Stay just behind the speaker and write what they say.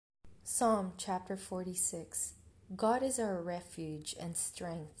Psalm chapter 46. God is our refuge and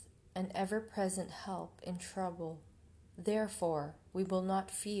strength, an ever-present help in trouble. Therefore we will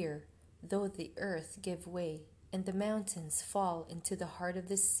not fear, though the earth give way, and the mountains fall into the heart of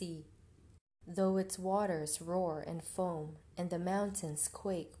the sea. Though its waters roar and foam, and the mountains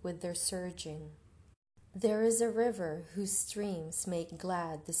quake with their surging. There is a river whose streams make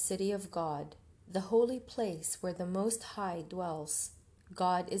glad the city of God, the holy place where the Most High dwells.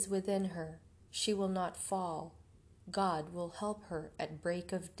 God is within her, she will not fall. God will help her at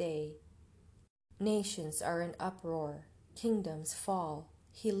break of day. Nations are in uproar, kingdoms fall.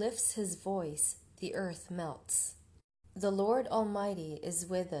 He lifts his voice, the earth melts. The Lord Almighty is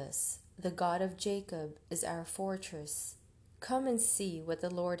with us, the God of Jacob is our fortress. Come and see what the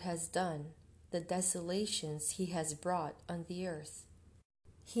Lord has done, the desolations he has brought on the earth.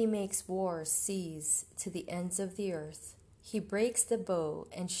 He makes war cease to the ends of the earth. He breaks the bow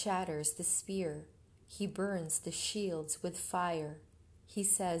and shatters the spear. He burns the shields with fire. He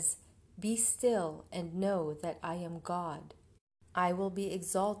says, "Be still and know that I am God. I will be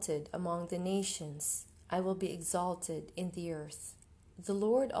exalted among the nations. I will be exalted in the earth. The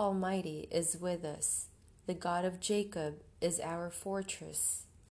Lord Almighty is with us. The God of Jacob is our fortress."